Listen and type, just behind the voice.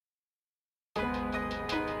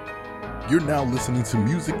You're now listening to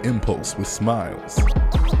Music Impulse with Smiles.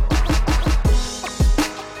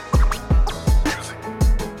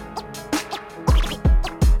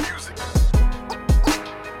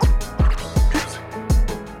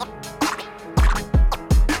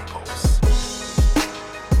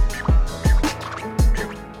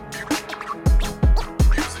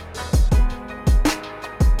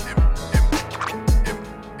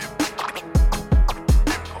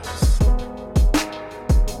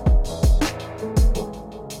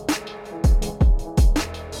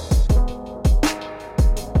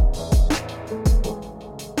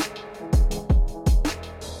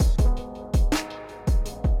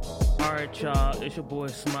 It's your boy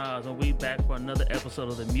Smiles, and we back for another episode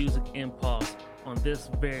of the Music Impulse. On this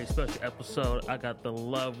very special episode, I got the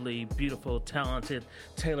lovely, beautiful, talented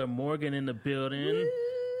Taylor Morgan in the building.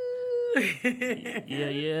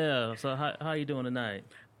 Yeah. So how you doing tonight?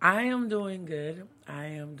 I am doing good. I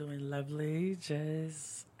am doing lovely.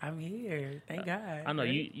 I'm here. Thank God. I know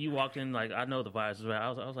you walked in like I know the vibes is right.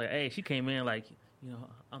 I was like, hey, she came in like, you know,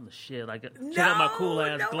 I'm the shit. Like, she got my cool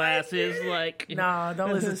ass glasses. Like, no,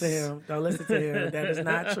 don't listen to him. Don't listen to him. That is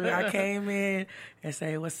not true. I came in and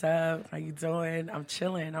say, "What's up? How you doing? I'm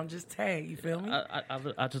chilling. I'm just Tay. You feel me?" I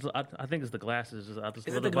think it's the glasses. Is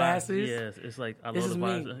it the glasses? Yes, it's like I this love the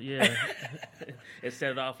vibes. Me. Yeah, it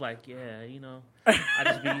set it off like, yeah, you know,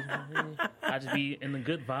 I just be in the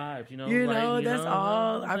good vibes. You know, that's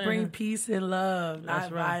all. I bring peace and love, not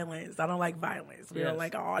right. violence. I don't like violence. We don't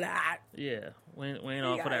like all that. Yeah. We ain't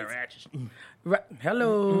all for that ratchet.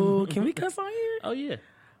 Hello. Can we cuss on here? Oh, yeah.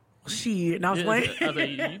 Shit. Now playing. I was like,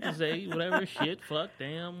 you can say whatever, shit, fuck,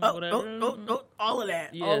 damn, whatever. All of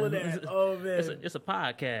that. Yeah. All of that. Oh, man. It's a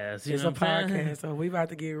podcast. It's a podcast, so we about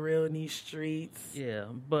to get real in these streets. Yeah.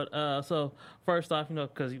 But, so, first off, you know,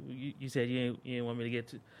 because you said you ain't want me to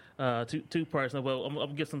get too personal, but I'm going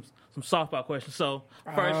to get some softball questions. So,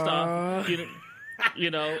 first off,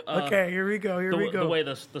 you know, okay, here we go. The way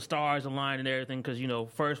the stars aligned and everything, because, you know,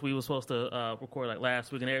 first we were supposed to record like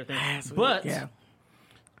last week and everything. But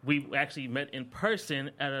we actually met in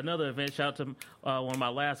person at another event. Shout out to one of my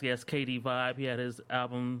last guests, KD Vibe. He had his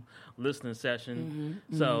album listening session.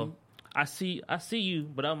 So I see you,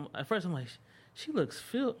 but at first I'm like, she looks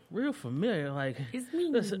real familiar. Like, it's me.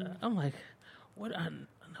 Listen, I'm like, what? I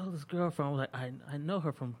know this girl from. I was like, I know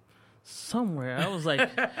her from somewhere. I was like,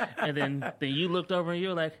 and then you looked over and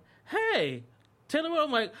you're like, hey, Taylor.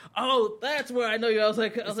 I'm like, oh, that's where I know you. I was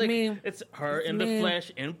like, me. It's her in the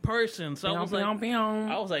flesh in person. So I was like,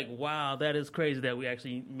 I was like, wow, that is crazy that we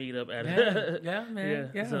actually meet up at yeah, man.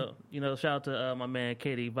 Yeah. So, you know, shout out to my man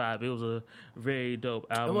KD Vibe. It was a very dope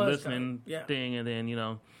album listening thing, and then, you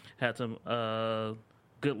know, had some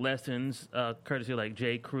good lessons, courtesy of like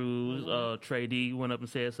Jay Cruz, Trey D went up and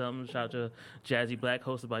said something. Shout out to Jazzy Black,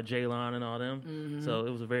 hosted by J-Lon and all them. So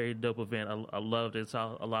it was a very dope event. I loved it.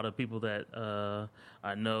 Saw a lot of people that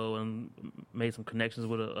I know and made some connections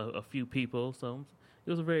with a few people. So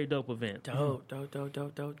it was a very dope event. Dope.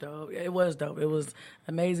 It was dope. It was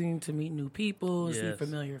amazing to meet new people, see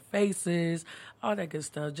familiar faces, all that good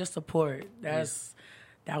stuff. Just support.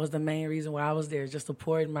 That was the main reason why I was there, just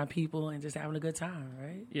supporting my people and just having a good time,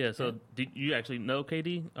 right? Yeah, so did you actually know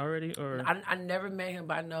KD already? Or I never met him,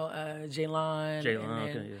 but I know J-Lon. Okay,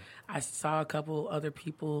 yeah. I saw a couple other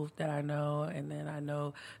people that I know, and then I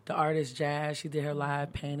know the artist Jazz. She did her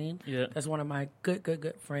live painting. Yeah. That's one of my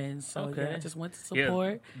good friends. So, I just went to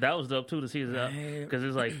support. Yeah, that was dope, too, to see that. Because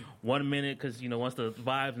it's like 1 minute, because, you know, once the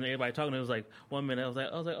vibes and everybody talking, it was like 1 minute. I was like,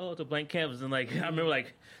 oh, it's a blank canvas. And, like, I remember,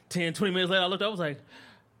 like, 10, 20 minutes later, I looked up, I was like,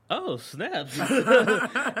 oh, snap.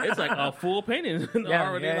 It's like a full painting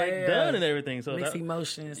already done and everything. So mixed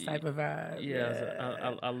emotions type of vibe.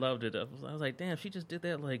 Yeah. I loved it. I was like, damn, she just did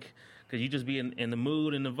that, like, because you just be in the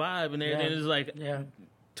mood and the vibe and everything. It's like,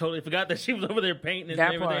 totally forgot that she was over there painting and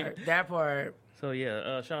everything. That part. So,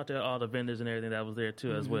 shout out to all the vendors and everything that was there,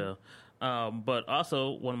 too, as well. But also,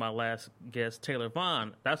 one of my last guests, Taylor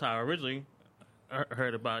Vaughn, that's how I originally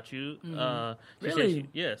heard about you. Really?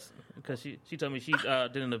 Yes, because she told me she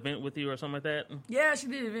did an event with you or something like that. Yeah, she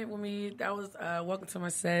did an event with me. That was Welcome to My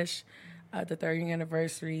Sesh, the 30th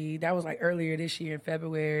anniversary. That was like earlier this year in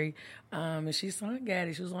February. And she sung at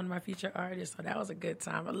it. She was one of my featured artists, so that was a good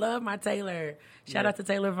time. I love my Taylor. Shout out to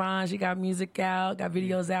Taylor Vaughn. She got music out, got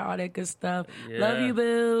videos out, all that good stuff. Love you,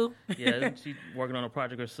 boo. Yeah, she's working on a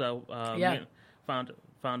project herself.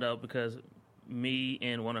 Found out because me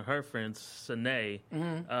and one of her friends, Sine,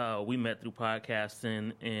 we met through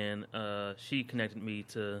podcasting, and she connected me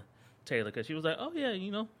to Taylor because she was like, oh yeah,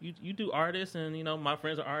 you do artists and my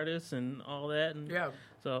friends are artists and all that. And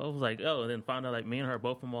so I was like, oh, and then found out like me and her are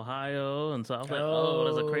both from Ohio, and so I was like, oh,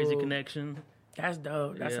 there's a crazy connection. That's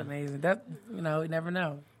dope. That's amazing. That you never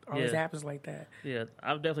know. Always happens like that. Yeah,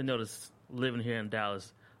 I've definitely noticed living here in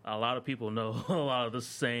Dallas. A lot of people know a lot of the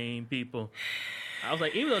same people. I was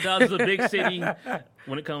like, even though Dallas is a big city,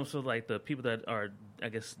 when it comes to like the people that are, I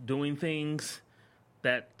guess, doing things,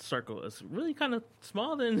 that circle is really kind of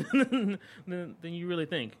smaller than you really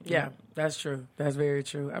think. Yeah, that's true. That's very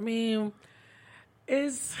true. I mean,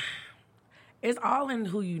 it's all in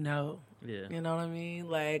who you know. Yeah. You know what I mean?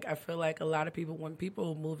 Like, I feel like a lot of people, when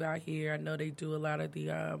people move out here, I know they do a lot of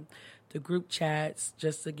the group chats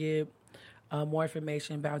just to get more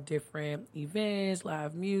information about different events,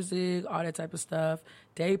 live music, all that type of stuff,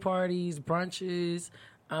 day parties, brunches.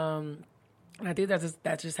 And I think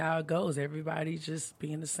that's just how it goes. Everybody just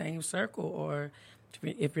be in the same circle, or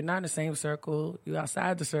if you're not in the same circle, you're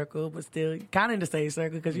outside the circle, but still kind of in the same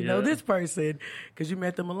circle because you know this person because you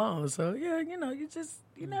met them alone. So,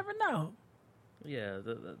 you never know. Yeah,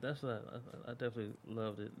 that's what I definitely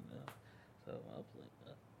loved it. So I was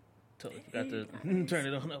like, totally forgot to turn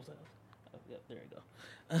it on. I was like, yep, there you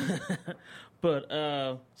go. But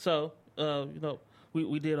so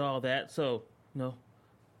we did all that. So now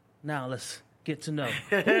let's get to know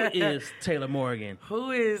who is Taylor Morgan.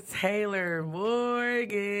 Who is Taylor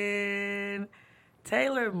Morgan?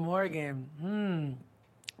 Taylor Morgan.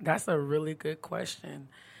 That's a really good question.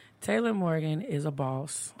 Taylor Morgan is a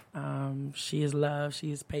boss. She is love.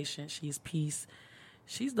 She is patient. She is peace.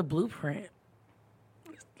 She's the blueprint.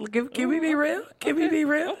 Can we be real? Can we be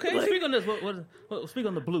real? Okay, speak on this. Speak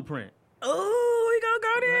on the blueprint. Oh, we gonna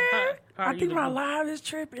go there. I think my live is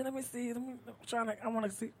tripping. Let me see. I want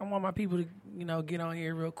to see. I want my people to get on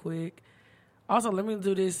here real quick. Also, let me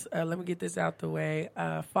do this. Let me get this out the way.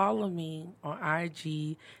 Follow me on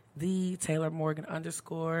IG, the Taylor Morgan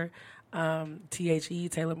 _ THE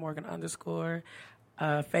Taylor Morgan _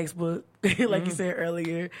 Facebook, like you said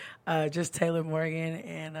earlier, just Taylor Morgan,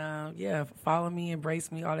 and follow me,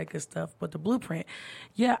 embrace me, all that good stuff. But the blueprint,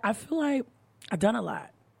 I feel like I've done a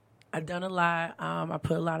lot. I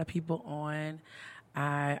put a lot of people on.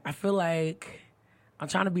 I feel like I'm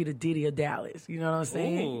trying to be the Diddy of Dallas. You know what I'm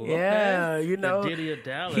saying? Ooh, yeah, okay. The Diddy of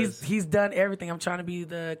Dallas. He's done everything. I'm trying to be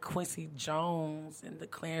the Quincy Jones and the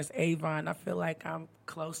Clarence Avon. I feel like I'm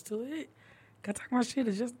close to it. Can I talk my shit?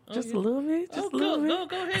 Just a little bit? Just a little bit?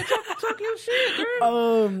 Go ahead. Talk your shit,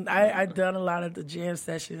 girl. I done a lot of the jam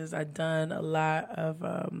sessions. I done a lot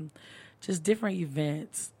of just different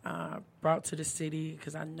events brought to the city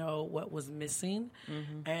because I know what was missing.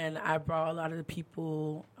 Mm-hmm. And I brought a lot of the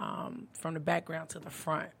people from the background to the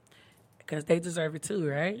front because they deserve it too,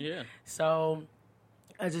 right? Yeah. So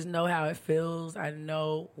I just know how it feels. I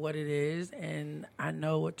know what it is. And I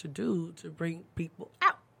know what to do to bring people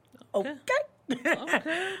out. Okay.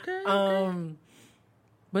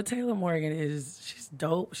 But Taylor Morgan she's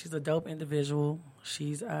dope. She's a dope individual.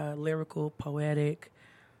 She's lyrical, poetic.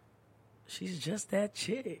 She's just that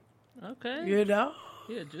chick. Okay. Yeah,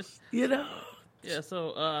 just. Yeah,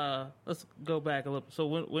 so let's go back a little. So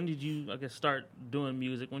when did you, I guess, start doing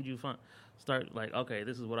music? When did you start like, okay,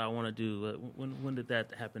 this is what I want to do? When did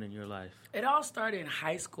that happen in your life? It all started in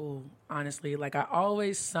high school, honestly. Like, I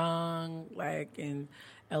always sung, like, in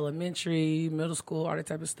elementary, middle school, all that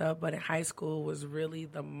type of stuff. But in high school was really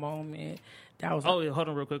the moment that was... hold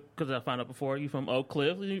on real quick, because I found out before, you from Oak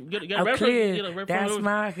Cliff. Oak Cliff, that's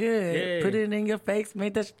my hood. Yeah. Put it in your face,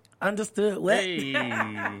 make that understood. What?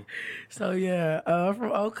 Hey. So, I'm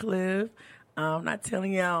from Oak Cliff. I'm not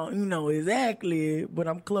telling y'all, exactly, but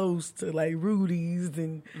I'm close to, like, Rudy's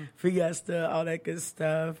and Fiesta, all that good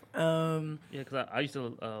stuff. Because I used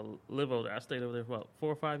to live over there. I stayed over there for about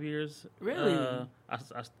 4 or 5 years. Really? I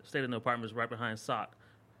stayed in the apartments right behind Sock.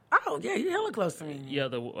 Oh, yeah, you're hella close to me. Yeah,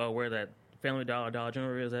 where that Family Dollar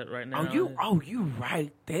General is at right now. You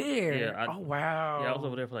right there. Yeah. Wow. Yeah, I was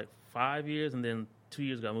over there for, like, 5 years, and then 2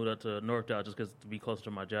 years ago I moved up to North Dallas just to be closer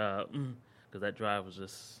to my job, because that drive was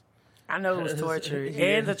just... I know it was torture.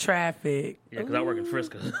 And the traffic. Yeah, because I work in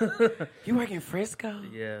Frisco. You work in Frisco?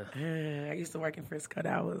 Yeah. I used to work in Frisco.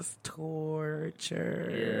 That was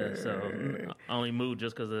torture. Yeah, so I only moved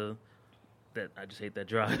just because of that. I just hate that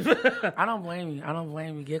drive. I don't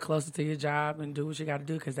blame you. Get closer to your job and do what you got to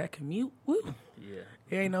do because that commute, woo. Yeah.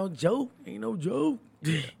 It ain't no joke. Yeah.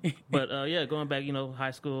 But, going back,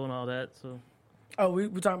 high school and all that, so... Oh, we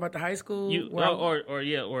talking about the high school? Or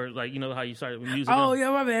like, how you started with music. Oh,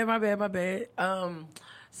 yeah, my bad.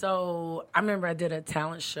 So I remember I did a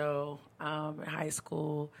talent show in high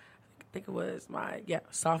school. I think it was my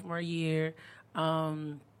sophomore year.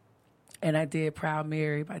 And I did Proud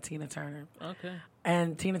Mary by Tina Turner. Okay.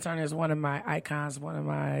 And Tina Turner is one of my icons, one of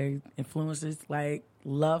my influences. Like,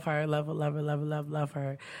 love her, love her, love her, love her, love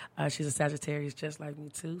her. She's a Sagittarius just like me,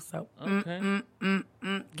 too. So, okay.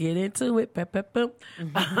 Get into it.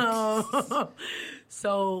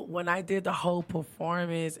 So, when I did the whole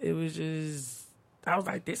performance, it was just, I was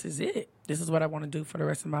like, this is it. This is what I want to do for the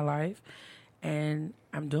rest of my life. And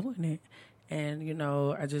I'm doing it. And, you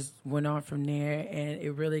know, I just went on from there, and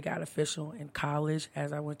it really got official in college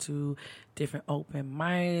as I went to different open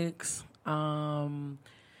mics,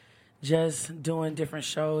 just doing different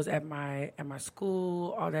shows at my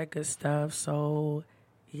school, all that good stuff. So,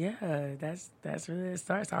 yeah, that's really it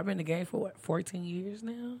starts. So I've been in the game for 14 years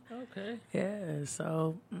now. Okay. Yeah.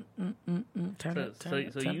 So,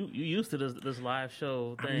 you used to this live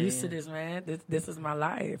show thing. I'm used to this, man. This is my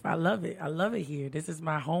life. I love it. I love it here. This is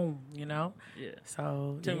my home. You know. Yeah.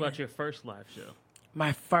 So tell me about your first live show.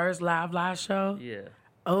 My first live show. Yeah.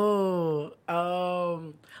 Oh,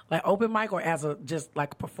 like open mic or as just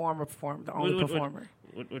like a performer, the only performer.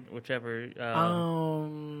 Whichever.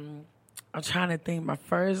 I'm trying to think. My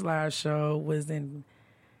first live show was in.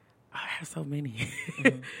 I have so many.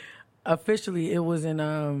 Officially, it was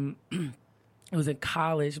in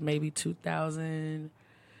college, maybe 2011.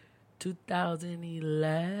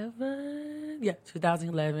 Yeah,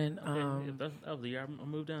 2011. That was the year I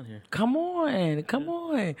moved down here. Come on.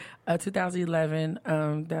 2011.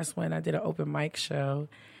 That's when I did an open mic show.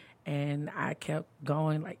 And I kept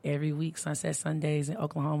going like every week, Sunset Sundays in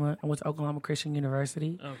Oklahoma. I went to Oklahoma Christian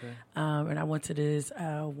University. Okay. And I went to this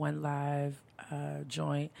one live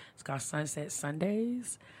joint. It's called Sunset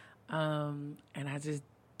Sundays. And I just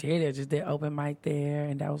did it. Just did open mic there.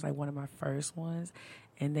 And that was like one of my first ones.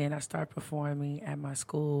 And then I started performing at my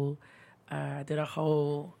school. I did a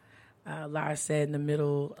whole live set in the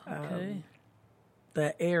middle.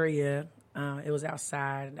 The area. It was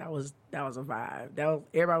outside, and that was a vibe.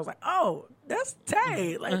 Everybody was like, "Oh, that's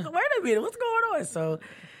tight!" Like, wait a minute, what's going on? So,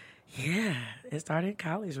 yeah, it started in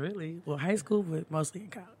college, really. Well, high school, but mostly in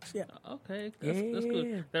college. Yeah. Okay, that's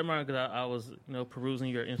good. That reminds me, because I was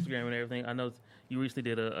perusing your Instagram and everything. I know you recently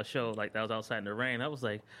did a show like that was outside in the rain. I was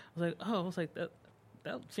like,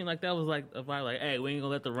 that seemed like that was like a vibe. Like, hey, we ain't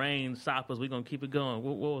gonna let the rain stop us. We gonna keep it going.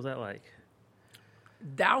 What was that like?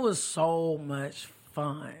 That was so much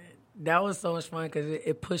fun. That was so much fun because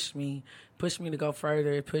it pushed me to go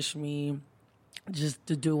further. It pushed me just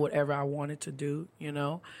to do whatever I wanted to do, you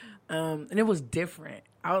know. And it was different.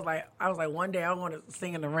 I was like, one day I want to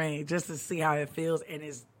sing in the rain just to see how it feels, and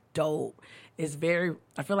it's dope. I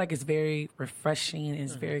feel like it's very refreshing and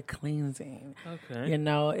it's very cleansing. Okay. You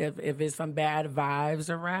know, if it's some bad vibes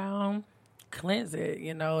around, cleanse it.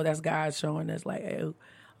 You know, that's God showing us like, hey,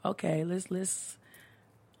 okay, let's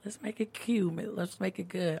make it cute. Let's make it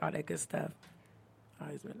good. All that good stuff.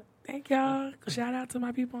 Thank y'all. Shout out to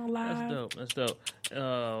my people on live. That's dope.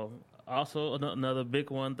 Also, another big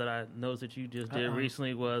one that I noticed that you just did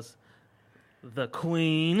recently was the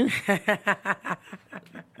Queen,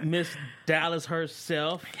 Miss Dallas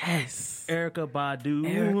herself. Yes. Erykah Badu.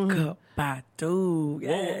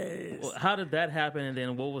 Yes. How did that happen? And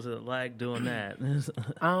then what was it like doing that?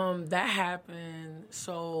 That happened.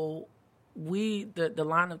 So the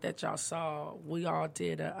lineup that y'all saw, we all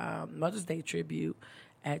did a Mother's Day tribute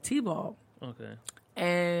at T-Ball. Okay.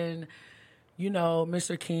 And,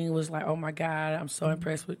 Mr. King was like, oh, my God, I'm so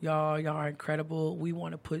impressed with y'all. Y'all are incredible. We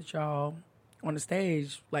want to put y'all on the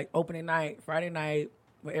stage, like opening night, Friday night,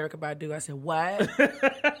 with Erykah Badu. I said, what?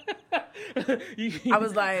 I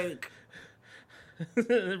was like...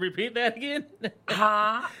 Repeat that again?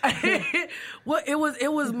 Huh? Well,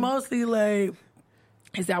 it was mostly like...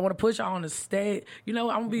 He said, I want to put y'all on the stage. I'm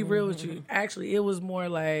going to be real with you. Actually, it was more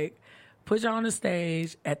like, put y'all on the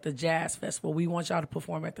stage at the Jazz Festival. We want y'all to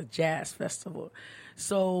perform at the Jazz Festival.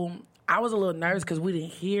 So I was a little nervous because we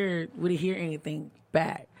didn't hear anything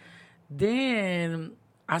back. Then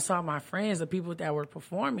I saw my friends, the people that were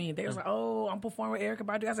performing. They was like, oh, I'm performing with Erykah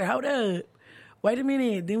Badu. I said, hold up. Wait a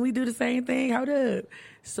minute. Didn't we do the same thing? Hold up.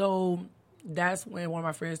 So that's when one of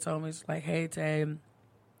my friends told me, it's like, hey, Tay,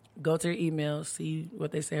 go to your email, see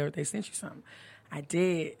what they say, or if they sent you something. I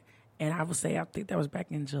did. And I think that was back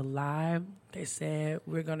in July. They said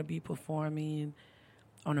we're going to be performing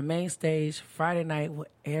on the main stage Friday night with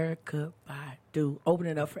Erykah Badu,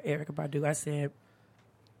 opening up for Erykah Badu. I said,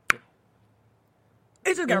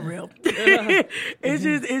 it just got real.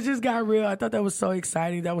 It just got real. I thought that was so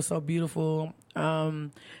exciting. That was so beautiful.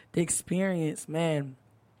 The experience, man.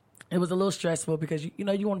 It was a little stressful because you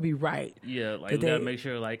want to be right. Yeah, like we gotta make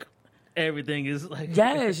sure like everything is like.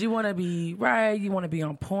 Yes, you want to be right. You want to be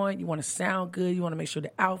on point. You want to sound good. You want to make sure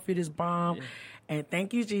the outfit is bomb. Yeah. And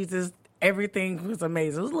thank you, Jesus. Everything was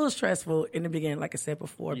amazing. It was a little stressful in the beginning, like I said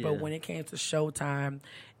before, but when it came to showtime,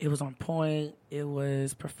 it was on point. It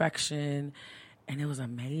was perfection, and it was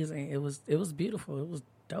amazing. It was beautiful. It was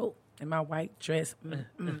dope. In my white dress.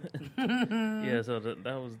 Yeah, so that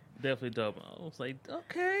was definitely dope. I was like,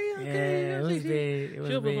 okay. Yeah, it was big. It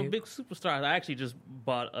was big. From big superstars. I actually just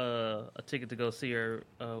bought a ticket to go see her.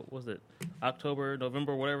 Was it October,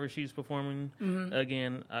 November, whatever she's performing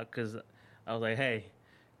again? Because I was like, hey.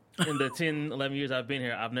 In the 10, 11 years I've been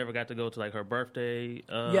here, I've never got to go to like her birthday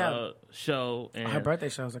show. And her birthday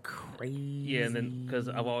shows are crazy. Yeah, and then because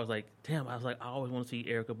I've always like, damn, I always want to see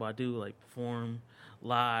Erykah Badu like perform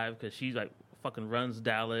live because she's like fucking runs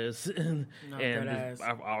Dallas, and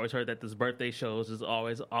I've always heard that this birthday shows is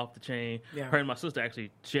always off the chain. Yeah. Her and my sister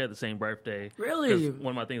actually share the same birthday. Really?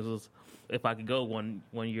 One of my things was if I could go one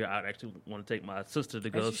year, I'd actually want to take my sister to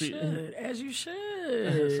go see. As you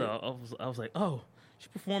should. So I was like, oh. She's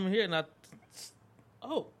performing here, and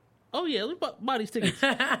yeah, we bought these tickets.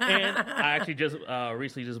 And I actually just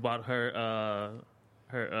recently just bought her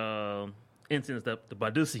incense, the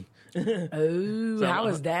Badusi. So how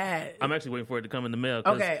was that? I'm actually waiting for it to come in the mail.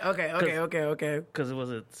 Okay. Because it was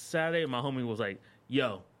a Saturday, and my homie was like,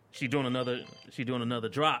 "Yo, she doing another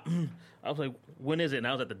drop." I was like, "When is it?" And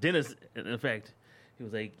I was at the dentist. In fact. He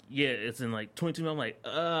was like, yeah, it's in like 22 minutes. I'm like,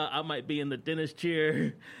 I might be in the dentist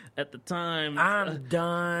chair at the time. I'm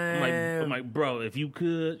done. I'm like, bro, if you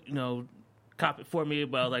could, cop it for me.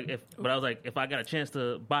 But I was like, if I got a chance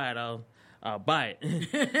to buy it, I'll buy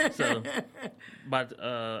it. So, but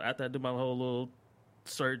after I do my whole little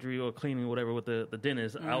surgery or cleaning, whatever, with the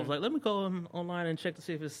dentist, I was like, let me go online and check to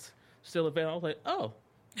see if it's still available. I was like, oh,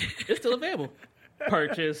 it's still available.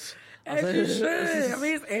 Purchase. As you should. I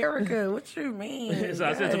mean, it's Erykah. What you mean? So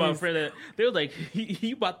I said to my friend that they was like,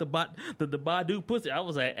 he bought the Badu pussy. I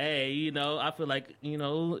was like, hey, I feel like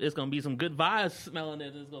it's gonna be some good vibes smelling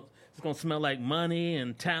it. It's gonna smell like money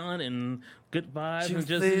and talent and good vibes and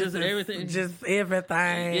just everything. Just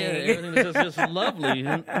everything. Yeah, everything is just lovely.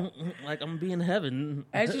 Like I'm being in heaven.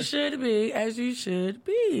 As you should be. As you should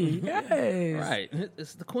be. Yes. Right.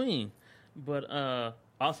 It's the queen. But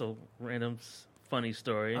also random. Funny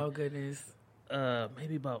story. Oh goodness.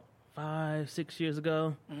 Maybe about 5-6 years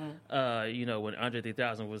ago. Mm-hmm. When Andre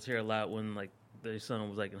 3000 was here a lot, when like their son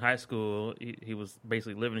was like in high school, he was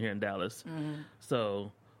basically living here in Dallas. Mm-hmm.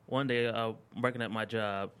 So one day I'm working at my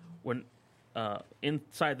job. When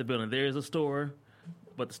inside the building there is a store,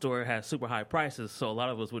 but the store has super high prices. So a lot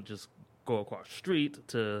of us would just go across the street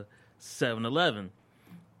to 7-Eleven,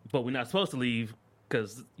 but we're not supposed to leave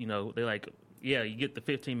because they like. Yeah, you get the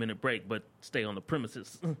 15-minute break, but stay on the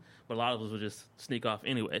premises. But a lot of us would just sneak off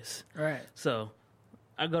anyways. Right. So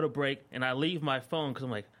I go to break, and I leave my phone because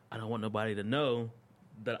I'm like, I don't want nobody to know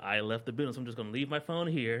that I left the building. So I'm just going to leave my phone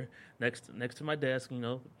here next to my desk,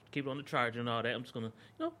 keep it on the charger and all that. I'm just going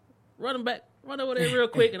to, run over there real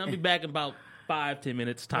quick, and I'll be back in about 5-10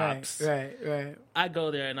 minutes tops. Right. I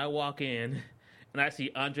go there, and I walk in, and I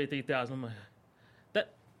see Andre 3000. I'm like,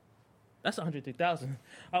 that's 103,000.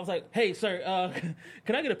 I was like, hey, sir,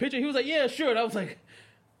 can I get a picture? He was like, yeah, sure. And I was like,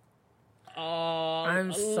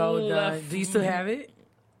 I'm so done. Do you still have it?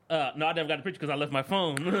 No, I never got a picture because I left my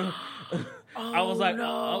phone. I was like,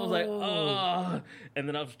 and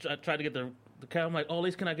then I was trying to get the camera. I'm like, at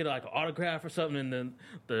least can I get like an autograph or something? And then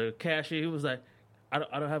the cashier, he was like, I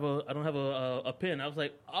don't have a pen. I was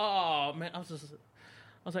like, oh man, I was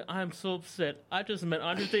like, I'm so upset. I just met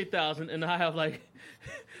Andre 3000, and I have like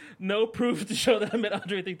no proof to show that I met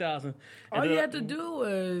Andre 3000. All you had to do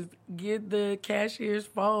was get the cashier's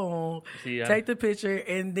phone, take the picture,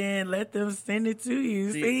 and then let them send it to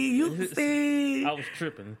you. See? I was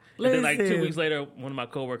tripping. And then like 2 weeks later, one of my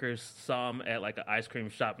coworkers saw him at like an ice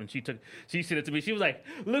cream shop, and she sent it to me. She was like,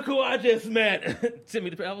 "Look who I just met." Sent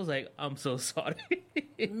me the picture. I was like, "I'm so sorry."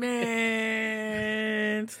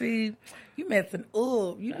 Man, see. You messing up. I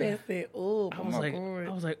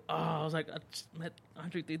was like, I just met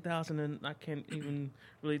Andre 3000, and I can't even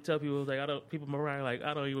really tell people. Like, people around like,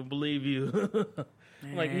 I don't even believe you.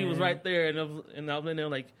 Like, he was right there, and I was in there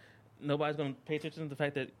like, nobody's gonna pay attention to the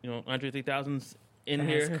fact that Andre 3000's in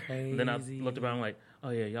here. Crazy. And then I looked around like,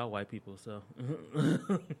 oh yeah, y'all white people, so.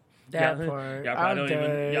 That part. Y'all probably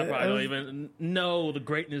don't even know the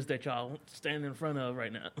greatness that y'all stand in front of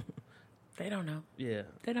right now. They don't know. Yeah.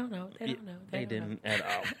 They don't know. They didn't at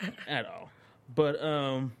all. At all. But,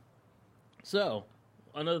 so,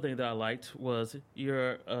 another thing that I liked was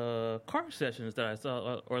your car sessions that I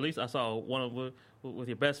saw, or at least I saw one with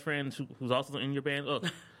your best friend who's also in your band.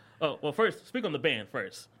 Oh, well, first, speak on the band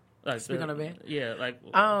first. Speak on the band? Yeah, like...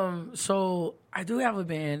 So I do have a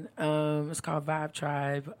band. It's called Vibe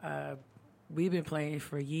Tribe. We've been playing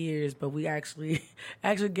for years, but we I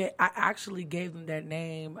actually gave them that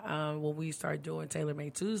name when we started doing Taylor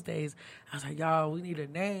Made Tuesdays. I was like, y'all, we need a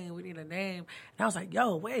name. And I was like,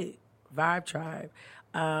 yo, wait, Vibe Tribe.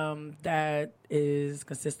 That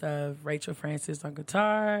consists of Rachel Francis on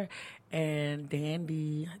guitar and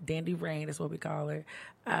Dandy Rain, that's what we call her,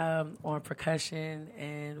 on percussion.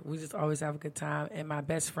 And we just always have a good time. And my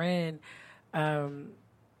best friend,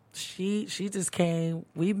 she just came.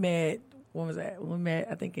 We met. When was that? We met,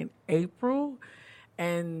 I think, in April.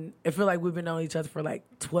 And I feel like we've been knowing each other for like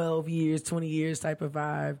 12 years, 20 years type of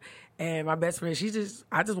vibe. And my best friend,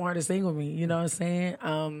 I just want her to sing with me. You know what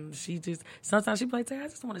I'm saying? Sometimes she be like, I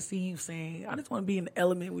just want to see you sing. I just want to be in the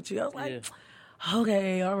element with you. I was like,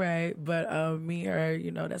 okay, all right. But me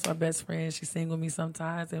and her, that's my best friend. She sing with me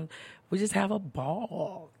sometimes. And we just have a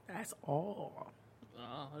ball. That's all.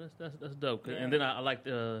 Oh, that's dope. Yeah. And then I like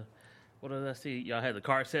the... What did I see? Y'all had the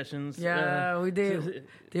car sessions. Yeah, we did.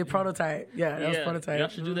 Did prototype. Yeah, that was prototype. Y'all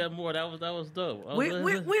should do that more. That was dope.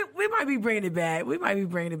 We might be bringing it back.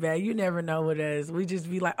 You never know with us. We just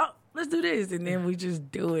be like, oh, let's do this, and then we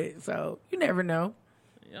just do it. So you never know.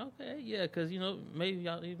 Okay, yeah, because, maybe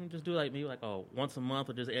y'all even just do maybe once a month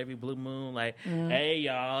or just every blue moon. Hey,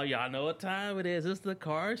 y'all know what time it is. It's the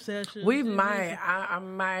car session. We might.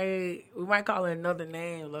 We might call it another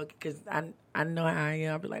name, look, because I know how I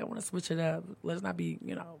am. I'll be like, I want to switch it up. Let's not be,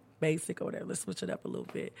 basic or whatever. Let's switch it up a little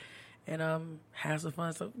bit and have some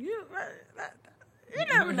fun. So you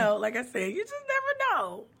never know. Like I said, you just never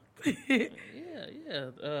know.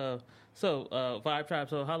 Yeah. So, Vibe Tribe,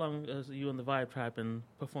 so how long has you and the Vibe Tribe been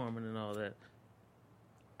performing and all that?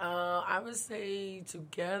 I would say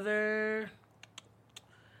together,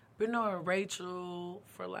 been knowing Rachel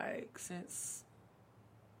for since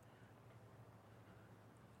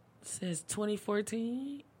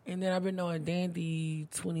 2014. And then I've been knowing Dandy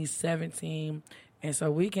 2017. And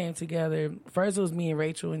so we came together. First it was me and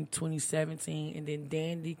Rachel in 2017, and then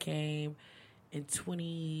Dandy came in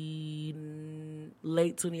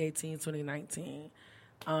late 2018, 2019.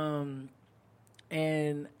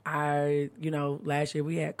 And I, last year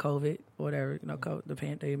we had COVID or whatever, the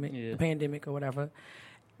pandemic or whatever.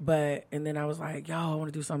 And then I was like, yo, I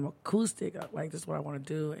want to do something acoustic. Like, this is what I want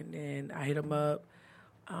to do. And then I hit him up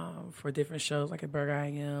for different shows, like at Burger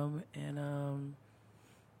I.M. And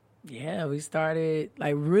we really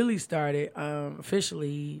started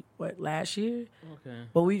officially, last year? Okay.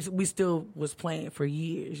 But we still was playing for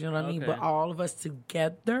years, you know what I mean? But all of us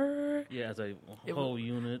together. Yeah, as a whole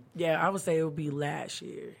unit. Yeah, I would say it would be last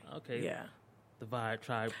year. Okay. Yeah. The Vibe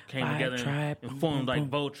Tribe came together and formed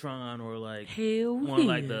Voltron or one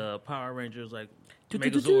like the Power Rangers,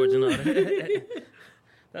 Megazords and all that.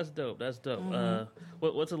 That's dope. Mm-hmm.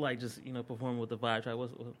 What's it like just, performing with the Vibe Tribe?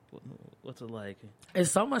 What's it like?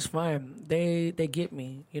 It's so much fun. They get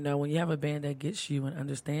me. When you have a band that gets you and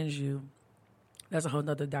understands you, that's a whole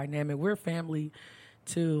nother dynamic. We're family,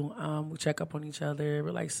 too. We check up on each other.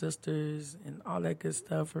 We're like sisters and all that good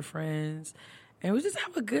stuff. We're friends. And we just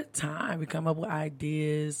have a good time. We come up with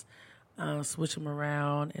ideas, switch them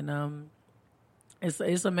around, and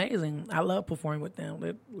it's amazing. I love performing with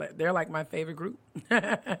them. They're like my favorite group.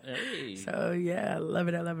 Hey. So yeah, I love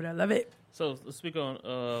it. So let's speak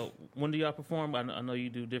on when do y'all perform? I know you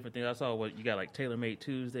do different things. I saw you got Taylor Made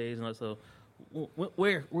Tuesdays, and so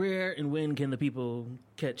where and when can the people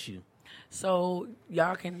catch you? So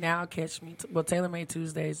y'all can now catch me. Taylor Made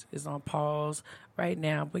Tuesdays is on pause right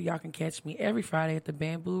now, but y'all can catch me every Friday at the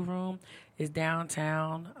Bamboo Room. It's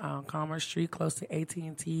downtown, Commerce Street, close to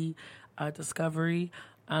AT&T Discovery.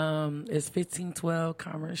 It's 1512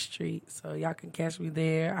 Commerce Street. So y'all can catch me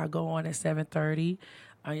there. I go on at 7:30.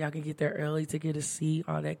 Y'all can get there early to get a seat,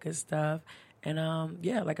 all that good stuff. And,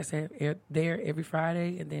 like I said, there every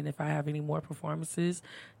Friday. And then if I have any more performances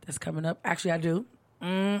that's coming up, actually I do.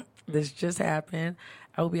 This just happened.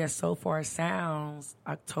 I will be at So Far Sounds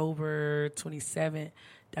October 27th.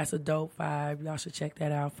 That's a dope vibe. Y'all should check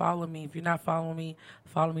that out. Follow me. If you're not following me,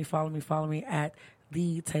 follow me at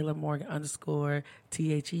the Taylor Morgan _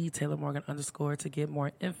 THE Taylor Morgan _ to get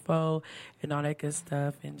more info and all that good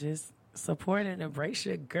stuff, and just support and embrace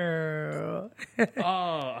your girl.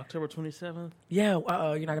 October 27th? Yeah,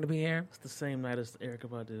 you're not going to be here? It's the same night as Erykah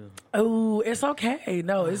Badu. Oh, it's okay.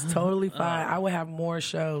 No, it's totally fine. I will have more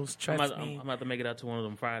shows, trust me. I'm about to make it out to one of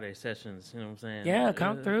them Friday sessions, you know what I'm saying? Yeah,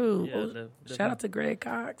 come through. Yeah, shout out to Greg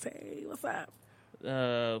Cox. Hey, what's up?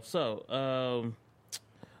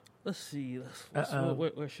 let's see.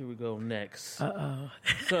 Where should we go next?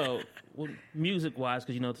 So, music-wise,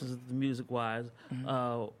 because this is the music-wise.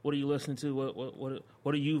 Mm-hmm. What are you listening to?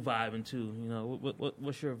 What are you vibing to?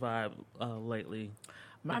 What's your vibe lately?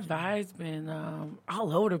 My vibe's been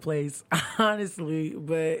all over the place, honestly,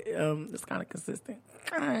 but it's kind of consistent.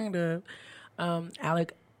 Kind of.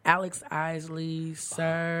 Alex Isley,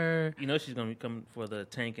 Sir. She's going to be coming for the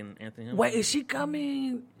Tank and Anthony Hamilton. Wait, is she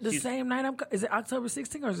coming the same night? Is it October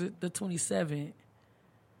 16th or is it the 27th?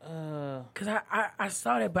 Because I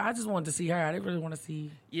saw that, but I just wanted to see her. I didn't really want to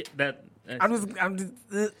see. Yeah, I'm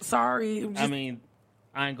just sorry. I mean,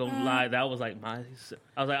 I ain't gonna lie. That was like I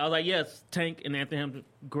was like, yes, Tank and Anthony Hamilton,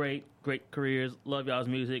 great careers. Love y'all's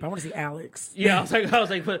music. But I want to see Alex. Yeah, I was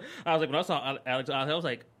like, when I saw Alex, I was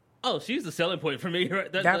like, oh, she's the selling point for me.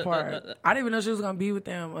 Right? That part. I didn't even know she was gonna be with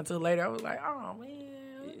them until later. I was like, oh man.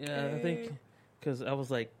 Okay. Yeah, I think because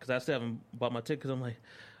I still haven't bought my ticket because I'm like,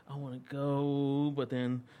 I want to go, but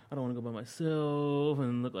then I don't want to go by myself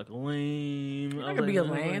and look like a lame. You're not gonna be a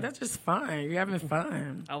lame. That's just fun. You're having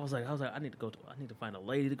fun. I was like, I need to find a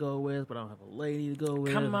lady to go with, but I don't have a lady to go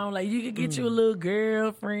with. Come on, like you could get you a little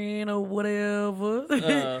girlfriend or whatever.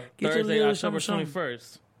 Get Thursday, October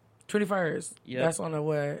 21st. 21st. Yeah, that's on the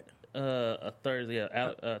what? A Thursday.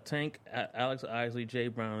 Yeah. Tank, Alex Isley, Jay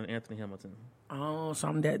Brown, and Anthony Hamilton. Oh, so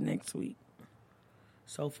I'm that next week.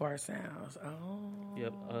 So Far Sounds. Oh.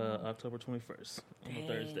 Yep. October 21st on a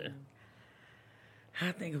Thursday.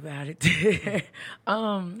 I think about it.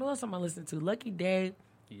 What else am I listening to? Lucky Day.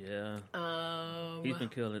 Yeah. He's been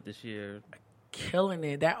killing it this year. Killing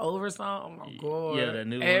it. That Over song. Oh my god. Yeah, that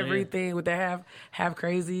new everything one, with the half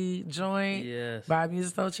crazy joint. Yes. By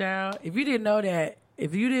Musiq Soulchild. If you didn't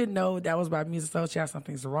know that was by Musiq Soulchild,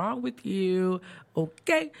 something's wrong with you.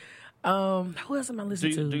 Okay. Who else am I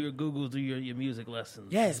listening to? Do your Googles, do your music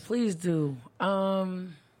lessons. Yes, please do.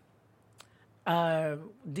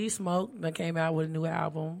 D Smoke that came out with a new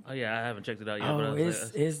album. Oh yeah, I haven't checked it out yet. Oh,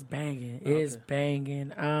 it's banging. It's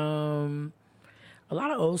banging. A lot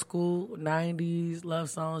of old school 90s love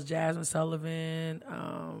songs, Jasmine Sullivan.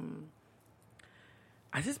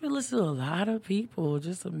 I just been listening to a lot of people,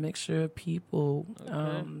 just a mixture of people.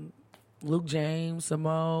 Okay. Luke James,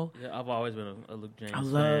 Samo. Yeah, I've always been a Luke James fan. I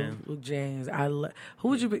love Luke James. Who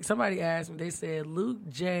would you pick? Somebody asked me, they said Luke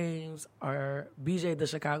James or BJ the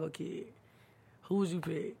Chicago Kid. Who would you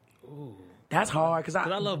pick? Ooh. That's hard because I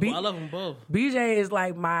love them both. BJ is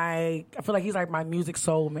like I feel like he's like my music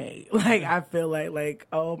soulmate. Like I feel like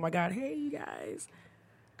oh my God, hey you guys.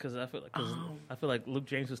 Because I feel like Luke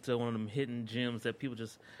James is still one of them hidden gems that people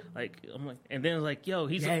just like. I'm like, and then it's like, yo,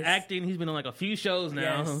 he's acting. He's been on like a few shows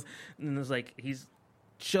now, and it's like he's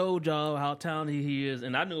showed y'all how talented he is.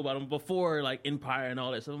 And I knew about him before, like Empire and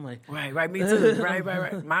all that. So I'm like, right, me too, right.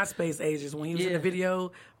 MySpace ages when he was in the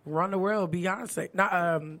video, Run the World, Beyonce.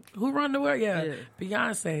 Not who Run the World? Yeah.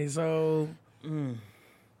 Beyonce. So who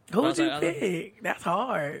would you pick? That's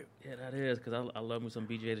hard. Yeah, that is because I love me some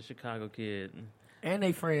BJ the Chicago Kid. And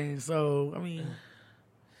they friends, so I mean,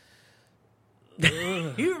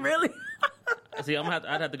 you really? See,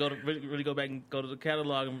 I'd have to go to really go back and go to the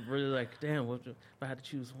catalog and really like, damn, if I had to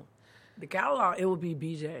choose one? The catalog, it would be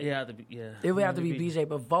BJ. Yeah, it would have to be BJ.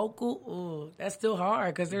 But vocal, that's still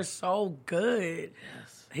hard because they're so good.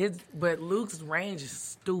 Yes. But Luke's range is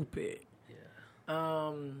stupid.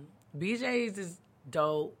 Yeah. BJ's is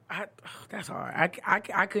dope. That's hard.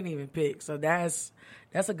 I couldn't even pick. So that's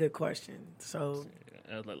a good question. So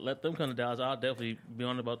let them come to Dallas. I'll definitely be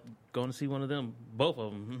on about going to see one of them, both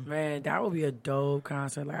of them. Man, that would be a dope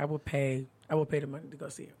concert. Like I would pay the money to go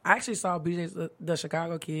see him. I actually saw BJ the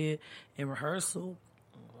Chicago Kid in rehearsal.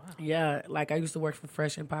 Oh, wow. Yeah, like I used to work for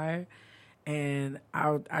Fresh Empire, and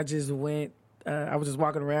I just went. I was just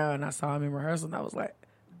walking around and I saw him in rehearsal, and I was like,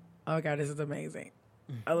 "Oh my God, this is amazing!"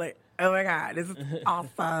 I'm like, "Oh my God, this is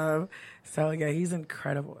awesome!" So yeah, he's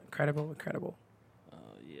incredible.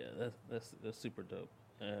 Yeah, that's super dope.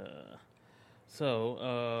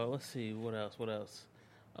 So let's see what else.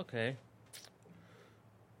 Okay,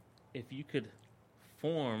 if you could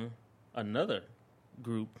form another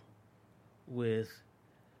group with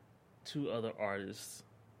two other artists,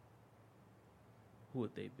 who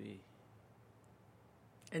would they be?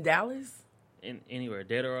 In Dallas? Anywhere,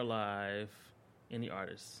 dead or alive, any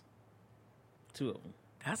artists. Two of them.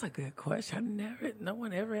 That's a good question. No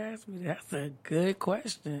one ever asked me that. That's a good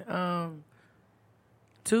question.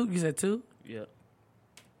 Two? You said two? Yeah.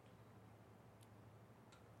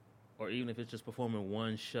 Or even if it's just performing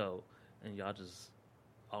one show and y'all just,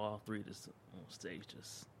 all three just on stage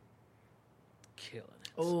just killing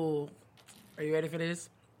it. Oh, are you ready for this?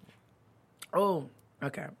 Oh,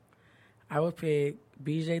 okay. I would pick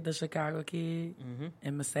BJ the Chicago Kid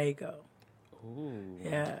and Masego. Ooh.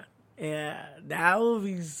 Yeah, that would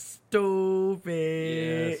be stupid.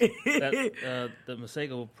 Yes. The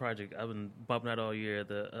Masego project, I've been bumping that all year.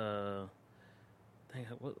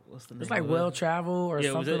 What's the name? It's like Well Travel or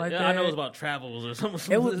something like that. I know it's about travels or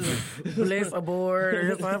something. It was Bliss Aboard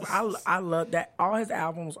or something. I love that. All his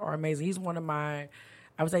albums are amazing. He's one of my,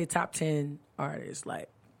 I would say, top 10 artists. Like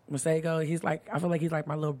Masego, he's like, I feel like he's like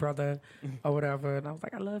my little brother or whatever. And I was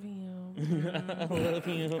like, I love him. I love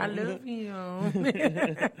him. I love him.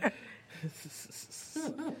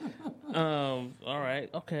 All right.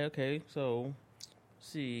 Okay. So, let's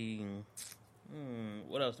see.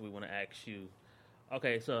 What else do we want to ask you?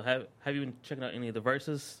 Okay, so have you been checking out any of the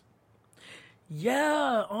verses?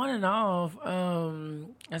 Yeah, on and off.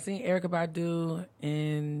 I seen Erykah Badu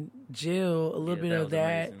and Jill, a little bit of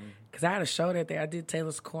that. Because I had a show that day. I did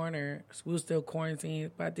Taylor's Corner. So we were still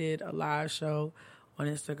quarantined, but I did a live show on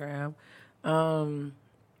Instagram. I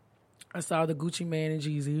saw the Gucci Mane and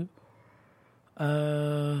Jeezy.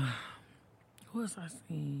 Who else I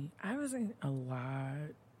seen? I haven't seen a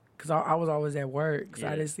lot. Because I was always at work, so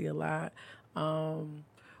I didn't see a lot. What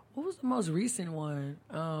was the most recent one?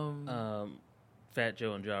 Fat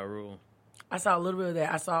Joe and Ja Rule. I saw a little bit of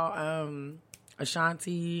that. I saw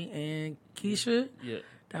Ashanti and Keisha. Yeah,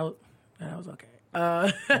 that was okay.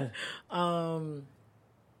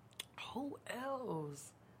 Who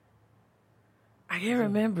else? I can't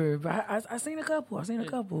remember, but I seen a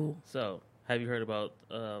couple. So, have you heard about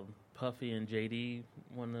Puffy and JD?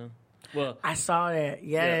 Well, I saw that.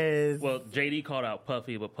 Yes. Yeah. Well, JD called out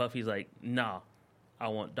Puffy, but Puffy's like, "Nah, I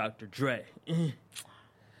want Dr. Dre."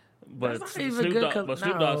 But Snoop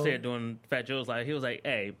Dogg said during Fat Joe's life, he was like,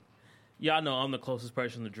 "Hey, y'all know I'm the closest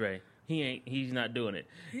person to Dre. He's not doing it.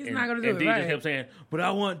 He's not gonna do it." And DJ right. kept saying, "But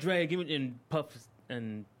I want Dre. Give me." And Puff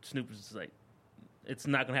and Snoop was just like, "It's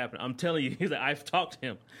not gonna happen. I'm telling you." He's like, "I've talked to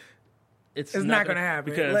him. It's not gonna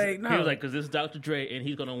happen." Because like, no. He was like, "Because this is Dr. Dre, and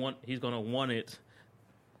he's gonna want it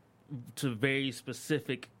to very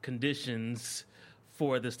specific conditions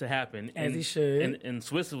for this to happen." As he should. And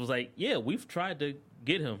Swizz was like, "Yeah, we've tried to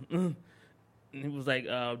get him." And he was like,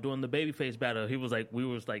 during the Babyface battle, he was like, we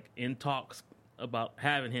was like in talks about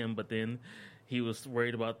having him, but then he was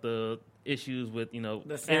worried about the issues with, the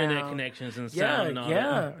internet connections and sound and all that.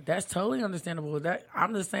 Yeah, that's totally understandable. That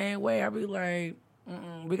I'm the same way. I'd be like,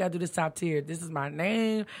 we got to do this top tier. This is my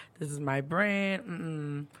name. This is my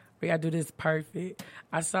brand. We got to do this perfect.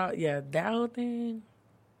 I saw, that whole thing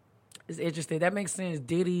is interesting. That makes sense.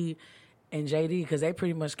 Diddy and JD, because they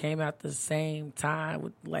pretty much came out the same time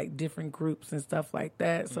with like different groups and stuff like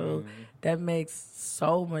that. So that makes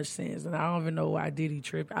so much sense. And I don't even know why Diddy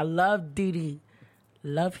tripped. I love Diddy.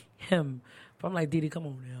 Love him. But I'm like, Diddy, come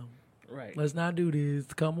on now. Right. Let's not do this.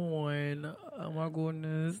 Come on. Oh my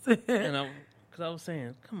goodness. And because I was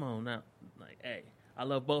saying, come on now. Like, hey, I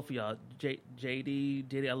love both of y'all. JD,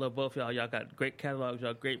 Diddy, I love both of y'all. Y'all got great catalogs.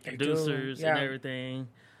 Y'all great producers and everything.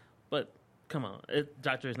 But come on,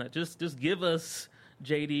 Dr. is not just give us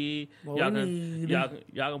JD. Y'all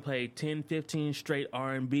gonna play 10, 15 straight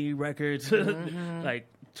R&B records, like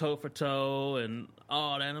toe for toe and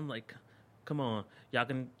all that. I'm like, come on, y'all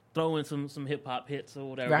can throw in some hip hop hits or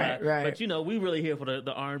whatever. Right. But we really here for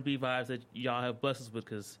the R&B vibes that y'all have blessed us with.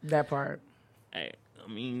 Because that part. Hey, I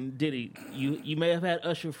mean, Diddy, you may have had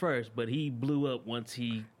Usher first, but he blew up once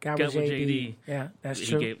he got with JD. Yeah, that's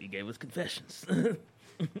true. He gave us Confessions.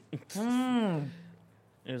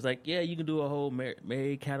 It was like, yeah, you can do a whole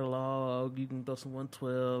Mary catalog. You can throw some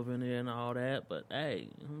 112 in there and all that. But, hey,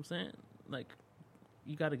 you know what I'm saying? Like,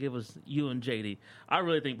 you got to give us you and JD. I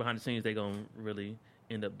really think behind the scenes they're going to really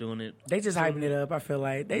end up doing it. They just hyping it up, I feel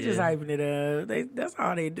like. They just hyping it up. That's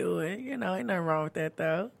all they doing. Ain't nothing wrong with that,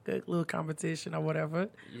 though. Good little competition or whatever.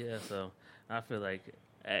 Yeah, so I feel like,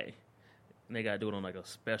 hey, they got to do it on, like, a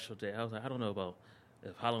special day. I was like, I don't know about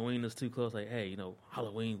if Halloween is too close, like, hey,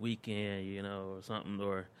 Halloween weekend, or something,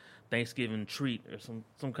 or Thanksgiving treat or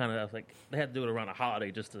some kind of, like, they had to do it around a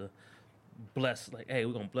holiday just to bless, like, hey,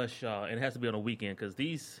 we're going to bless y'all. And it has to be on a weekend because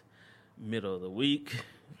these middle of the week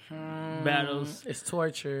battles. It's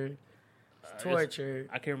torture. It's torture.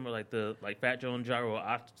 I can't remember, like Fat Joe and Ja Rule.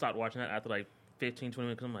 I stopped watching that after, like, 15, 20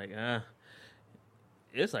 minutes because I'm like,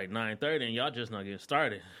 it's like 9:30 and y'all just not getting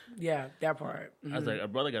started. Yeah, that part. I was like, a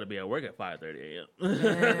brother got to be at work at 5:30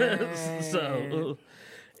 a.m. So,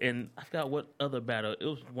 and I forgot what other battle. It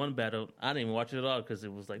was one battle. I didn't even watch it at all because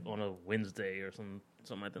it was like on a Wednesday or something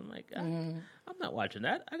like that. I'm like, I'm not watching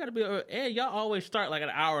that. I got to be. And y'all always start like an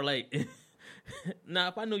hour late. Now,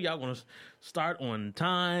 if I knew y'all going to start on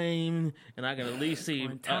time, and I can at least see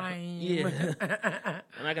on time, and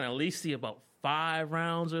I can at least see about 5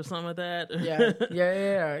 rounds or something like that. Yeah.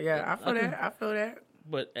 I feel that.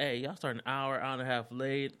 But hey, y'all start an hour and a half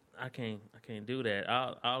late. I can't do that.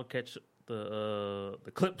 I'll catch the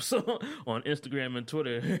clips on Instagram and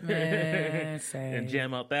Twitter, Man, and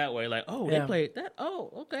jam out that way. Like, oh, they played that.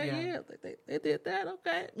 Oh, okay, they did that.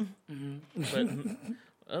 Okay, but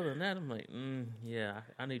other than that, I'm like,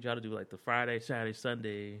 I need y'all to do like the Friday, Saturday,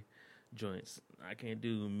 Sunday joints. I can't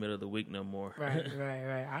do middle of the week no more. Right.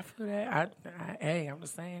 I feel that. I'm the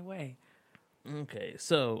same way. Okay,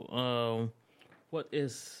 so what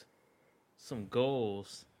is some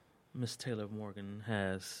goals Miss Taylor Morgan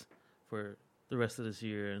has for the rest of this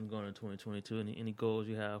year and going into 2022? Any goals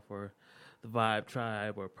you have for the Vibe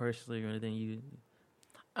Tribe or personally or anything you?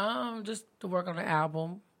 Just to work on the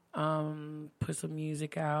album, put some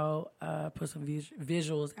music out, put some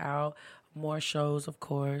visuals out, more shows, of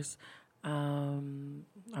course. I'm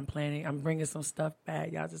bringing some stuff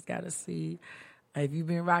back. Y'all just gotta see. If you've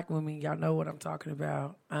been rocking with me, y'all know what I'm talking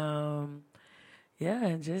about.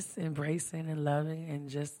 And just embracing and loving and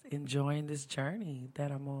just enjoying this journey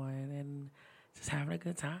that I'm on and just having a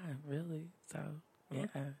good time, really. So,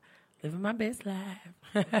 living my best life.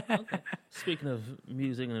 Okay. Speaking of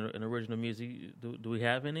music and original music, do we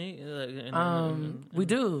have any? We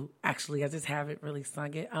do, actually. I just haven't really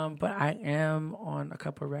sung it. But I am on a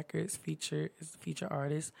couple of records, feature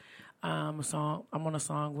artist. I'm on a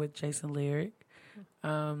song with Jason Lyric.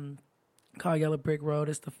 Called Yellow Brick Road.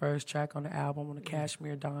 It's the first track on the album, on the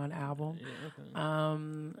Cashmere Dawn album.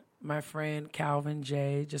 My friend Calvin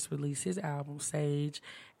J just released his album, Sage,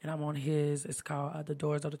 and I'm on his. It's called The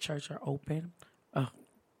Doors of the Church Are Open. Oh,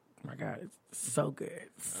 my God, it's so good.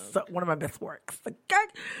 So, one of my best works. Okay?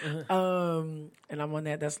 And I'm on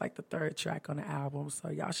that. That's like the third track on the album, so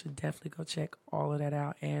y'all should definitely go check all of that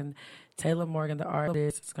out. And Taylor Morgan, the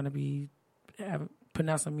artist, is going to be putting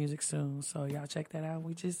out some music soon, so y'all check that out.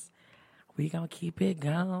 We gonna keep it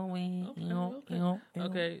going.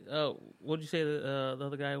 Okay. What did you say the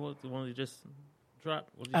other guy was? The one that just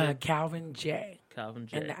dropped? Calvin J. Calvin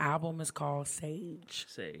J. And the album is called Sage.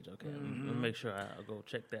 Sage. Okay. I'll make sure I'll go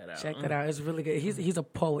check that out. Check that out. It's really good. He's a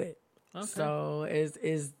poet. Okay. So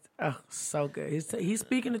it's so good. He's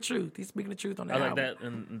speaking the truth. He's speaking the truth on the album. I like that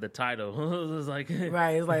and the title. It's like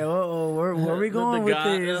right. It's like where are we going with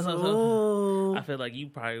this? I feel like you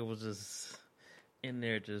probably was just in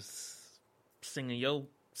there just singing your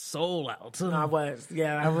soul out. I was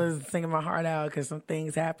singing my heart out because some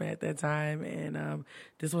things happened at that time, and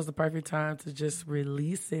this was the perfect time to just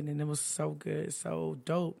release it, and it was so good, so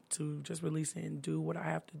dope to just release it and do what I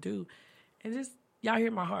have to do, and just y'all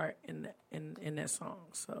hear my heart in that song.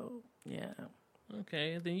 So yeah.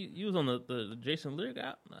 Okay, and then you was on the Jason Lyric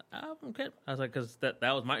album. Okay, I was like, because that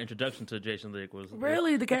was my introduction to Jason Lyric was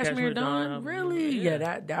really the Cashmere Dawn. Really,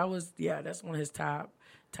 that was that's one of his top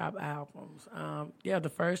albums.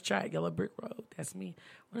 The first track, Yellow Brick Road. That's me.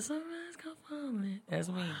 When the sunrise come falling, that's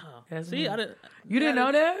me. That's See, me. You didn't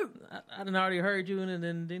know that? I didn't already heard you and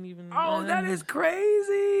then didn't even. Oh, that is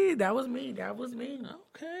crazy. That was me.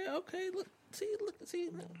 Okay. Look.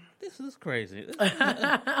 This is crazy.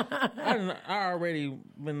 I already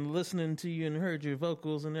been listening to you and heard your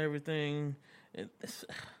vocals and everything.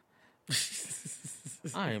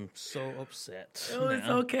 I am so upset. Oh, it's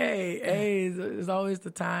okay. Hey, it's always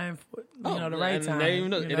the time for the right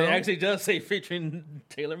time. It actually does say featuring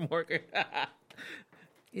Taylor Morgan.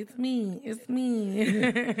 It's me.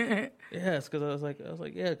 Yes, because I was like,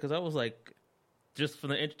 because I was like, just from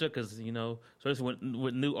the intro, because especially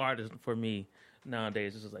with new artists for me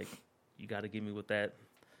nowadays, it's just like you got to get me with that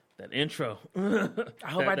intro. I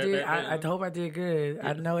hope I did. I hope I did good. Yeah.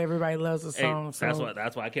 I know everybody loves the song. Hey,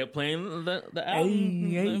 that's why I kept playing the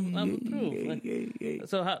album.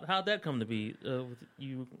 So how'd that come to be with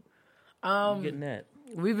you getting that?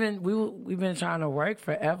 We've been trying to work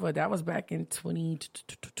forever. That was back in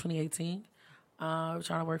 2018. We were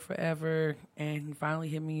trying to work forever, and he finally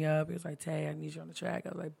hit me up. He was like, "Tay, I need you on the track." I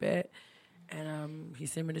was like, "Bet." And he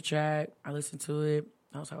sent me the track. I listened to it.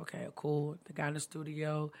 I was like, "Okay, cool." The guy in the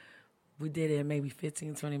studio, we did it in maybe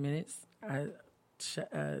 15, 20 minutes. I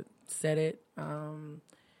said it, and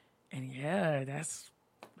that's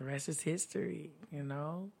the rest is history,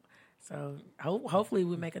 So hopefully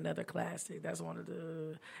we make another classic. That's one of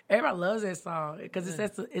the everybody loves that song because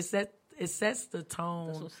it sets the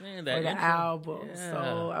tone for the album. Yeah.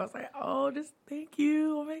 So I was like, just thank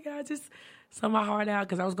you. Oh my God, just sung my heart out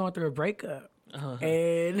because I was going through a breakup.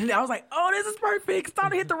 And I was like, oh, this is perfect. It's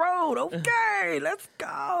time to hit the road. Okay, let's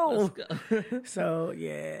go. So,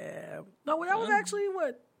 yeah. No, that was actually,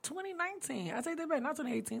 2019. I take that back. Not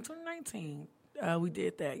 2018, 2019. We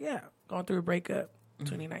did that. Yeah. Going through a breakup.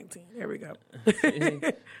 2019. There we go.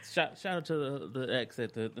 Shout out to the ex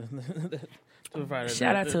at the provider.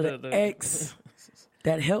 Shout out to the ex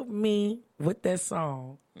that helped me with that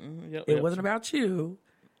song. It wasn't about you,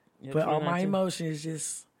 but all my emotions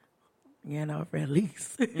just,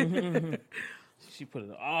 release. She put it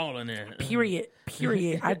all in there. Period.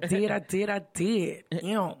 I did.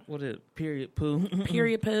 What is it? Period poo.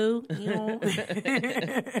 Period poo.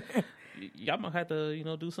 Y'all might have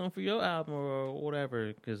to, do something for your album or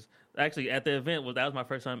whatever. Because actually, at the event, that was my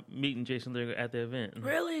first time meeting Jason Lyric at the event.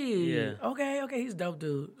 Really? Yeah. Okay. He's a dope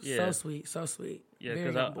dude. Yeah. So sweet. Yeah,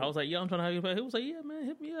 because I was like, I'm trying to have you play. He was like, yeah, man,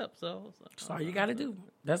 hit me up. So that's all you got to do.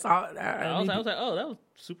 That's all. I was like, oh, that was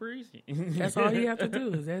super easy. That's all you have to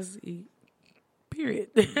do. Period.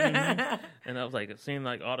 And I was like, seeing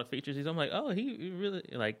like all the features, I'm like, oh, he really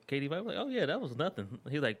like Katie Vibe. Like, oh yeah, that was nothing.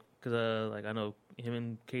 He's like, because I know him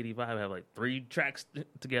and Katie Vibe have like 3 tracks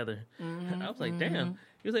together. I was like, damn.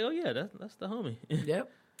 He was like, oh yeah, that's the homie.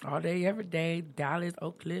 Yep, all day, every day. Dallas,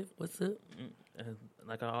 Oak Cliff, what's up? And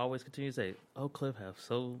like I always continue to say, Oak Cliff have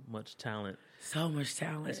so much talent. So much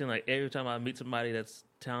talent. It seems like every time I meet somebody that's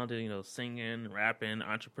talented, singing, rapping,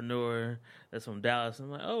 entrepreneur, that's from Dallas,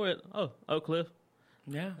 I'm like, oh, Oak Cliff.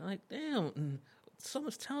 Yeah. I'm like, damn, so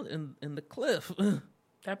much talent in the Cliff.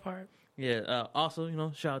 That part. Yeah.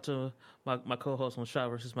 Also, shout out to my co-host on Shot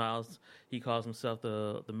vs. Smiles. He calls himself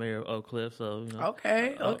the mayor of Oak Cliff. So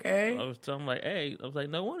Okay. I was telling him like, hey, I was like,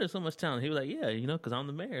 no wonder so much talent. He was like, yeah, because I'm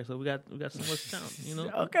the mayor, so we got so much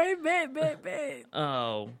talent. Okay, bet.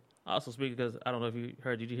 Also speaking, because I don't know if you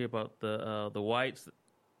heard. Did you hear about the whites?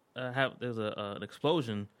 There's an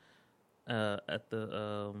explosion at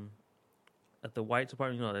the whites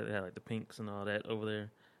apartment. They had like the pinks and all that over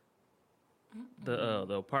there.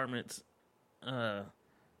 The apartments,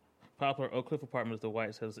 popular Oak Cliff Apartments, the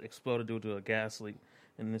whites has exploded due to a gas leak,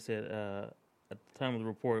 and they said at the time of the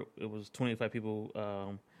report, it was 25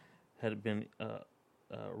 people had been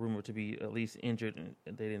rumored to be at least injured, and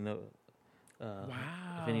they didn't know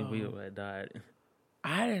if any people had died.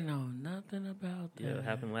 I didn't know nothing about that. Yeah, it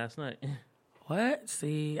happened last night. What?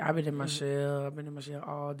 See, I've been in my shell. I've been in my shell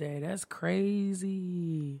all day. That's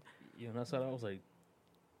crazy. Yeah, and that's how I was like,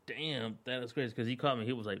 damn, that is crazy. Because he called me.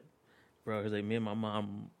 He was like, bro, because me and my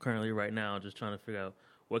mom currently right now just trying to figure out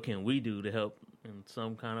what can we do to help in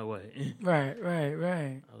some kind of way. Right. I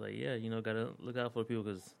was like, yeah, got to look out for the people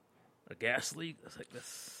because a gas leak, I was like,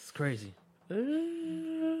 that's crazy. I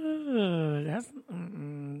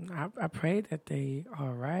pray that they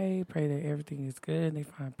all right. Pray that everything is good and they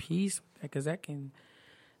find peace, because that can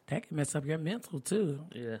mess up your mental too.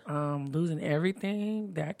 Yeah. Losing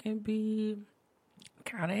everything, that can be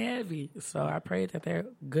kind of heavy. So I pray that they're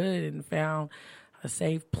good and found a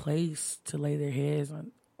safe place to lay their heads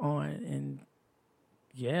on, and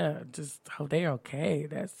just hope they're okay.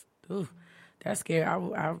 That's scary.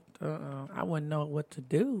 I wouldn't know what to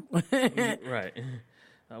do. Right.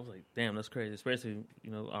 I was like, damn, that's crazy. Especially,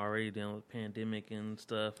 already dealing with pandemic and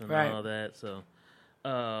stuff and all that. So,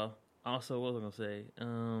 also, what was I going to say?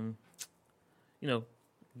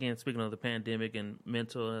 Again, speaking of the pandemic and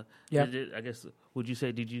mental, I guess, would you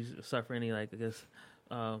say, did you suffer any,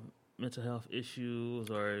 mental health issues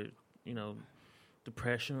or,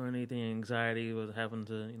 depression or anything, anxiety with having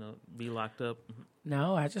to, be locked up?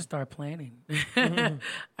 No, I just start planning. I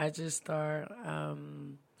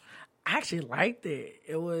actually liked it.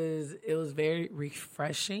 It was very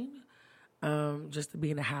refreshing, just to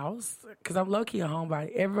be in the house, because I'm low key a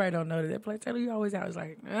homebody. Everybody don't know that. They play, Taylor, you always out. It's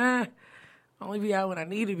like, only be out when I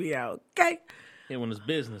need to be out. Okay. And when it's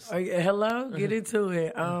business. Hello, get into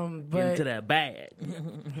it. But get into that bag.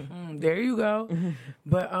 There you go.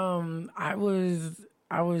 But I was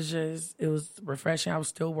just, it was refreshing. I was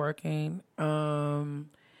still working, and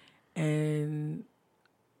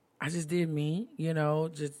I just did me,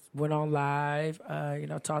 just went on live,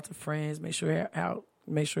 talked to friends, make sure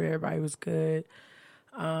everybody was good.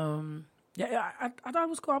 I thought it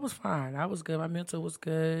was cool. I was fine. I was good. My mental was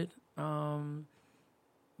good.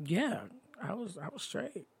 I was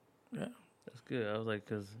straight. Yeah. That's good. I was like,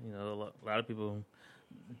 because, a lot of people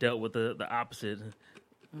dealt with the opposite.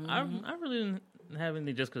 Mm-hmm. I really didn't have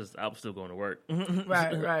anything just because I was still going to work.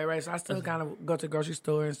 Right. So I still kind of go to the grocery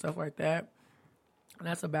store and stuff like that. And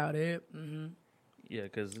that's about it. Mm-hmm. Yeah,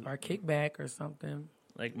 because... Or a kickback or something.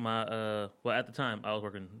 Like my... at the time, I was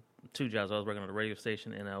working 2 jobs. I was working on a radio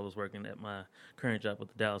station, and I was working at my current job with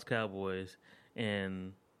the Dallas Cowboys.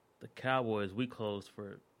 And the Cowboys, we closed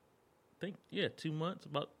for, I think, 2 months,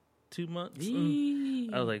 about 2 months.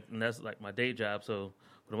 I was like, and that's like my day job. So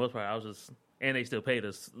for the most part, I was just, and they still paid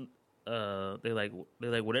us. They're like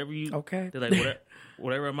whatever you, okay. They're like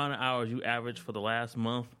whatever amount of hours you average for the last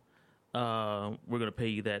month, we're gonna pay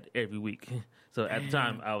you that every week. So at the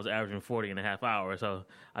time, I was averaging 40.5 hours. So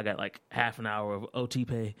I got like half an hour of OT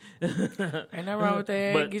pay. Ain't nothing wrong with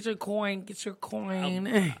that. But get your coin.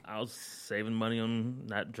 I was saving money on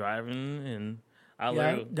not driving, and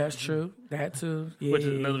that's true. That too. Yeah. Which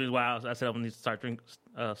is another reason why I said I need to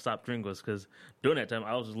stop drinking, was because during that time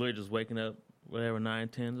I was literally just waking up, whatever 9,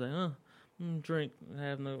 10, like drink. I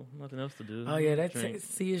have nothing else to do. Oh yeah,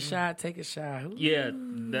 see a shot, take a shot. Ooh, yeah,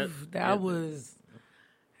 that was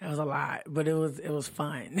a lot, but it was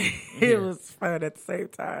fun. It was fun at the same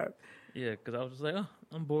time. Yeah, because I was just like,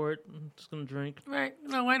 I'm bored. I'm just gonna drink. Right?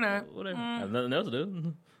 No, why not? Whatever. I have nothing else to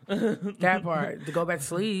do. That part, to go back to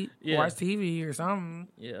sleep, watch TV or something.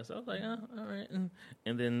 Yeah, so I was like, all right.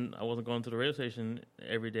 And then I wasn't going to the radio station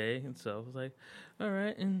every day, and so I was like, all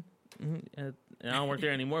right. And I don't work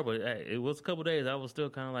there anymore, but it was a couple days. I was still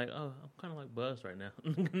kind of like, I'm kind of like buzzed right now.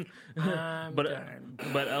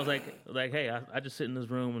 But I was like, hey, I just sit in this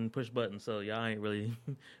room and push buttons, so y'all ain't really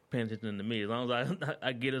paying attention to me. As long as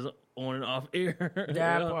I get us on and off air.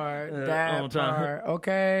 That part.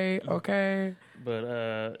 Okay. But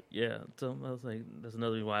so I was like, that's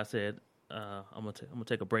another reason why I said I'm gonna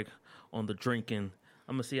take a break on the drinking.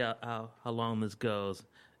 I'm gonna see how long this goes.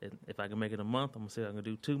 If I can make it a month, I'm gonna say I'm gonna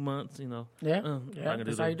do 2 months. Yeah,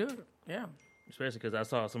 that's how you do it. Yeah, especially because I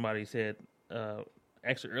saw somebody said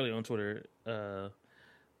actually early on Twitter,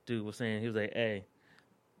 dude was saying, he was like, "Hey,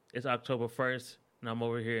 it's October 1st, and I'm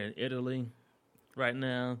over here in Italy right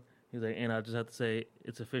now." He's like, and I just have to say,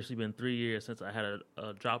 it's officially been 3 years since I had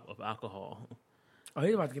a drop of alcohol. Oh,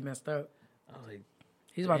 he's about to get messed up. I was like,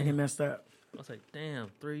 he's about to get messed up. I was like, damn,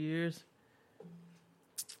 3 years.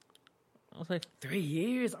 I was like, 3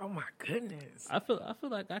 years? Oh my goodness! I feel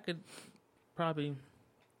like I could probably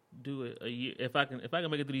do it a year if I can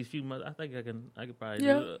make it through these few months. I think I could probably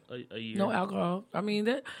do it a year. No alcohol. I mean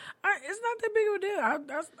it's not that big of a deal.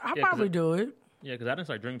 I probably do it. Yeah, because I didn't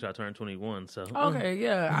start drinking until I turned 21. So okay,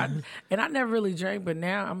 yeah, I never really drank, but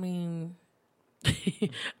now I mean, I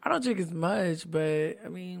don't drink as much, but I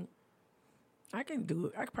mean, I can do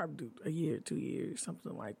it. I could probably do a year, 2 years,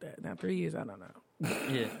 something like that. Now 3 years, I don't know.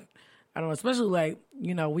 Yeah. I don't know, especially like,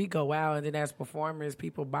 we go out and then as performers,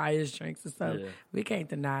 people buy us drinks and stuff. Yeah. We can't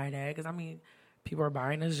deny that because, I mean, people are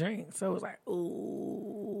buying us drinks. So it's like,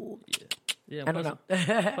 ooh. Yeah. I don't know.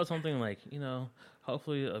 Plus something like,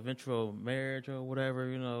 hopefully eventual marriage or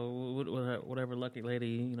whatever, whatever lucky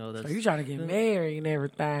lady, that's. So you trying to get married and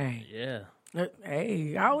everything. Yeah.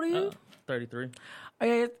 Hey, how old are you? 33.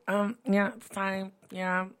 Okay, it's time.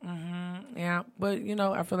 Yeah, yeah. But,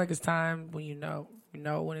 I feel like it's time when you know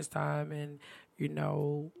when it's time, and you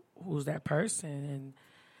know who's that person, and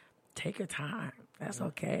take your time. That's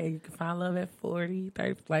okay. You can find love at 40,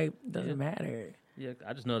 30, like, doesn't matter. Yeah,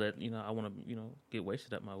 I just know that, I want to, get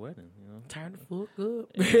wasted at my wedding, Turn the foot good.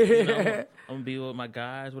 I'm going to be with my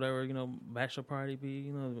guys, whatever, bachelor party be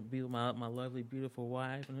with my lovely, beautiful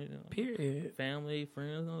wife, and, period. Family,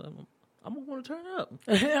 friends, I'm going to want to turn up.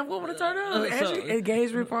 I'm going to turn up. Actually,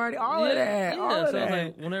 engagement party, all of that. Yeah, all of that.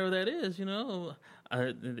 Like, whenever that is,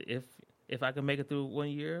 if I can make it through 1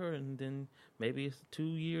 year, and then maybe it's 2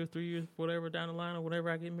 years, 3 years, whatever down the line, or whenever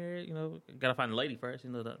I get married, gotta find a lady first,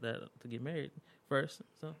 that to get married first.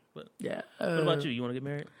 So, but yeah. What about you? You want to get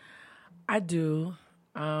married? I do.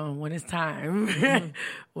 When it's time,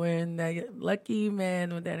 when that lucky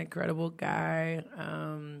man with that incredible guy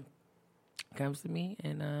comes to me,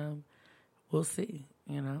 and we'll see.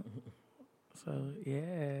 So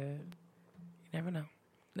yeah, you never know.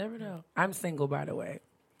 Never know. I'm single, by the way.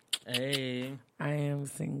 Hey. I am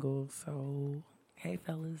single, so hey,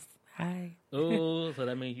 fellas. Hi. Oh, so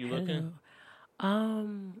that means you looking?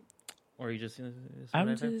 Or you just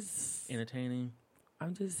I'm just entertaining?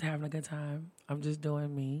 I'm just having a good time. I'm just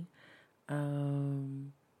doing me.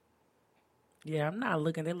 Yeah, I'm not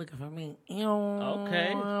looking. They're looking for me.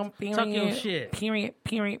 Okay. Period, talk your shit. Period.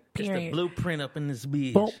 It's the blueprint up in this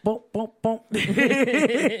bitch. Boom.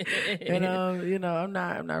 And I'm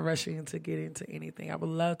not rushing to get into anything. I would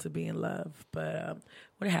love to be in love, but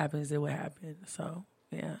when it happens, it will happen. So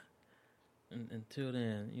yeah. Until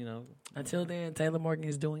then, Until then, Taylor Morgan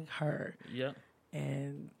is doing her. Yep.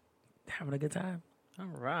 And having a good time. All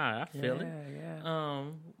right, I feel it. Yeah.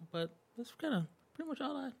 But that's kind of pretty much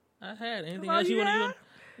all I had. Anything else you want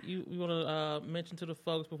to mention to the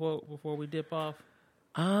folks before we dip off?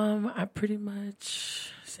 I pretty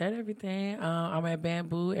much Said everything. I'm at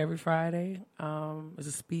Bamboo every Friday. It's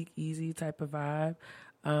a speak easy type of vibe.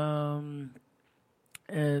 And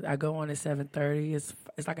I go on at 7:30.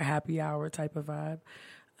 It's like a happy hour type of vibe.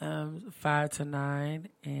 5 to 9,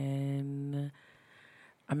 and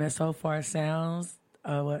I'm at So Far Sounds.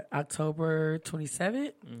 October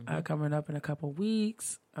 27th, coming up in a couple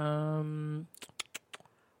weeks.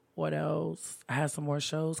 What else? I have some more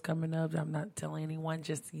shows coming up that I'm not telling anyone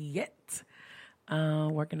just yet.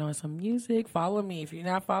 Working on some music. Follow me. If you're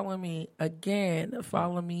not following me, again,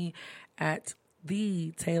 follow me at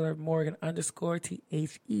the Taylor Morgan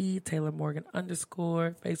 _THE Taylor Morgan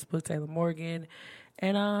 _ Facebook Taylor Morgan.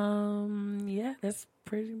 And yeah, that's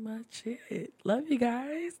pretty much it. Love you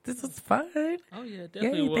guys. This was fun. Oh yeah,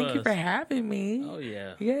 definitely. Yay, thank you for having me. Oh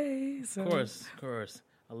yeah. Yay. So. Of course.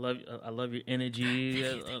 I love your energy.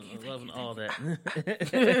 I love all that.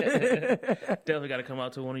 Definitely got to come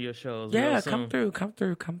out to one of your shows. Yeah, come through.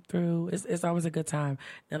 It's always a good time.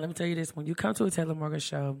 Now let me tell you this: when you come to a Taylor Morgan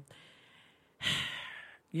show,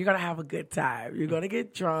 you're going to have a good time. You're going to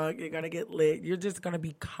get drunk. You're going to get lit. You're just going to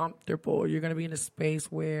be comfortable. You're going to be in a space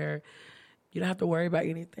where you don't have to worry about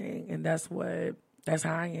anything. And that's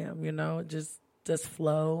how I am, just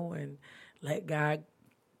flow and let God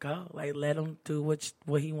go. Like, let him do what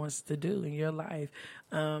he wants to do in your life.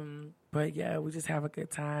 But yeah, we just have a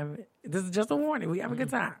good time. This is just a warning. We have a good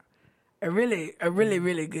time. A really,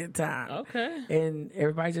 really good time. Okay. And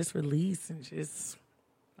everybody just release and just,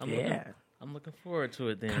 I'm looking forward to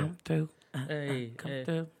it then. Come through. Come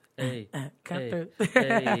through.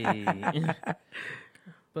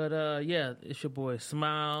 But yeah, it's your boy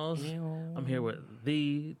Smiles. I'm here with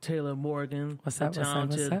the Taylor Morgan. What's up?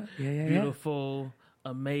 Talented, what's up? Yeah. Beautiful,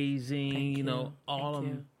 amazing. Thank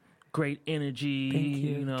you. Great energy.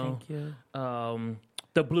 Thank you.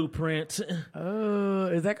 The Blueprint. Oh,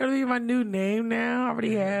 is that going to be my new name now? I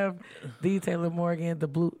already have the Taylor Morgan.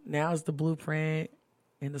 Now it's the Blueprint.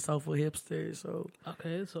 And the Soulful Hipster, so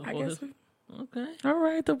okay, I guess okay. All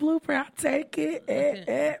right, the Blueprint, I'll take it.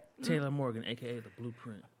 Okay. Taylor Morgan, aka the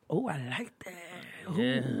Blueprint. Oh, I like that.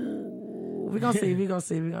 Yeah, we're gonna see. We're gonna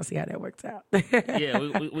see how that works out. Yeah,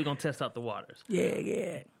 we're gonna test out the waters.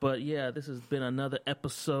 Yeah. But yeah, this has been another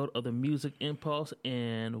episode of the Music Impulse,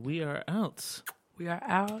 and we are out. We are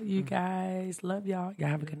out, you guys. Love y'all. Y'all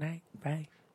have a good night. Bye.